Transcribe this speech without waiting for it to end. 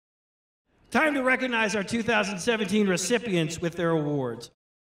Time to recognize our 2017 recipients with their awards.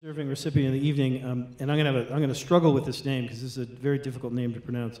 Serving recipient of the evening, and I'm going to struggle with this name because this is a very difficult name to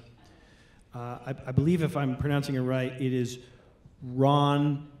pronounce. I believe if I'm pronouncing it right, it is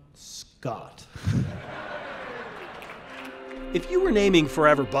Ron Scott. If you were naming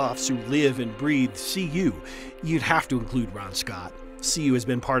forever Buffs who live and breathe CU, you'd have to include Ron Scott. CU has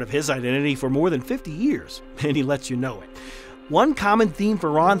been part of his identity for more than 50 years, and he lets you know it. One common theme for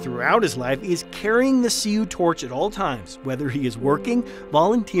Ron throughout his life is carrying the CU torch at all times, whether he is working,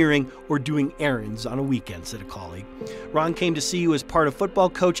 volunteering, or doing errands on a weekend, said a colleague. Ron came to CU as part of football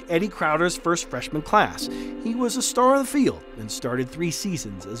coach Eddie Crowder's first freshman class. He was a star of the field and started 3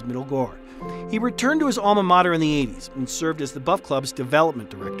 seasons as middle guard. He returned to his alma mater in the 80s and served as the Buff Club's development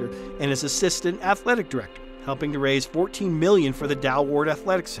director and as assistant athletic director, helping to raise $14 million for the Dow Ward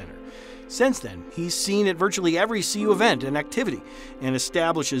Athletic Center. Since then, he's seen at virtually every CU event and activity and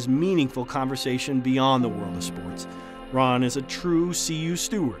establishes meaningful conversation beyond the world of sports. Ron is a true CU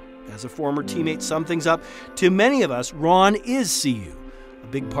steward. As a former teammate summed things up, to many of us, Ron is CU. A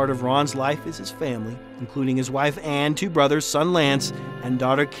big part of Ron's life is his family, including his wife Ann, 2 brothers, son Lance, and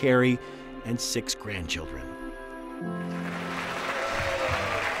daughter Carrie, and 6 grandchildren.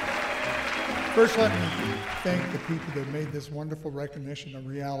 First, let me thank the people that made this wonderful recognition a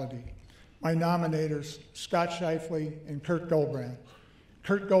reality. My nominators, Scott Shifley and Kurt Goldbrand.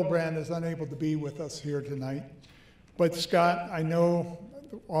 Kurt Goldbrand is unable to be with us here tonight, but Scott, I know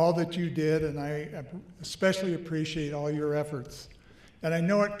all that you did, and I especially appreciate all your efforts. And I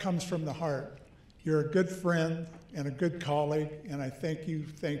know it comes from the heart. You're a good friend and a good colleague, and I thank you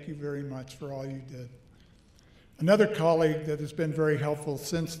very much for all you did. Another colleague that has been very helpful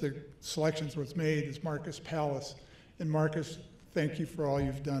since the selections was made is Marcus Pallas. And Marcus, thank you for all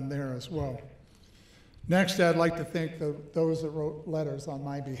you've done there as well. Next, I'd like to thank those that wrote letters on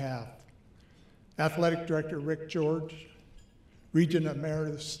my behalf. Athletic Director Rick George, Regent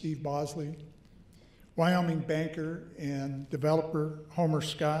Emeritus Steve Bosley, Wyoming banker and developer Homer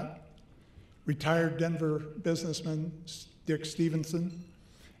Scott, retired Denver businessman Dick Stevenson,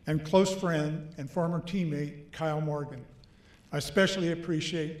 and close friend and former teammate Kyle Morgan. I especially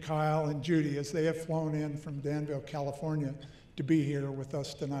appreciate Kyle and Judy as they have flown in from Danville, California to be here with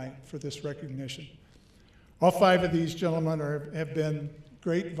us tonight for this recognition. All 5 of these gentlemen have been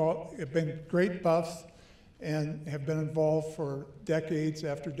great Buffs and have been involved for decades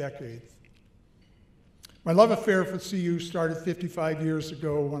after decades. My love affair for CU started 55 years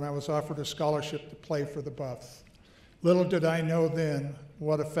ago when I was offered a scholarship to play for the Buffs. Little did I know then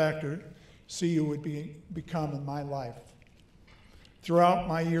what a factor CU would become in my life. Throughout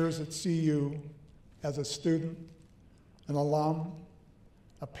my years at CU, as a student, an alum,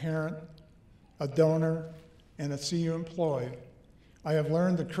 a parent, a donor, and a CU employee, I have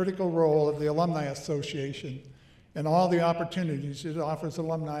learned the critical role of the Alumni Association and all the opportunities it offers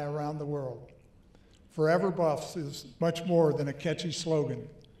alumni around the world. Forever Buffs is much more than a catchy slogan.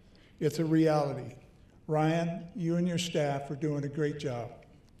 It's a reality. Ryan, you and your staff are doing a great job.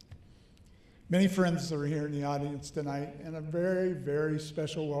 Many friends are here in the audience tonight, and a very, very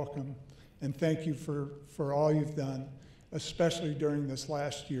special welcome and thank you for all you've done, especially during this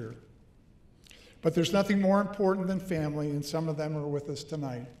last year. But there's nothing more important than family, and some of them are with us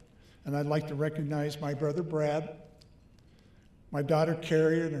tonight. And I'd like to recognize my brother Brad, my daughter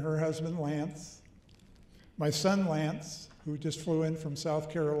Carrie and her husband Lance, my son Lance, who just flew in from South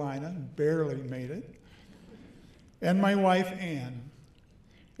Carolina and barely made it, and my wife Ann.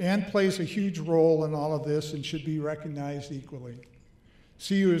 Ann plays a huge role in all of this and should be recognized equally.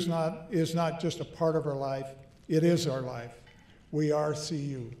 CU is not just a part of our life, it is our life. We are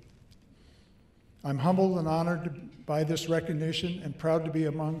CU. I'm humbled and honored by this recognition and proud to be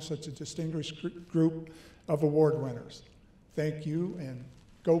among such a distinguished group of award winners. Thank you, and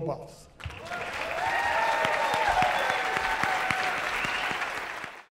go Buffs.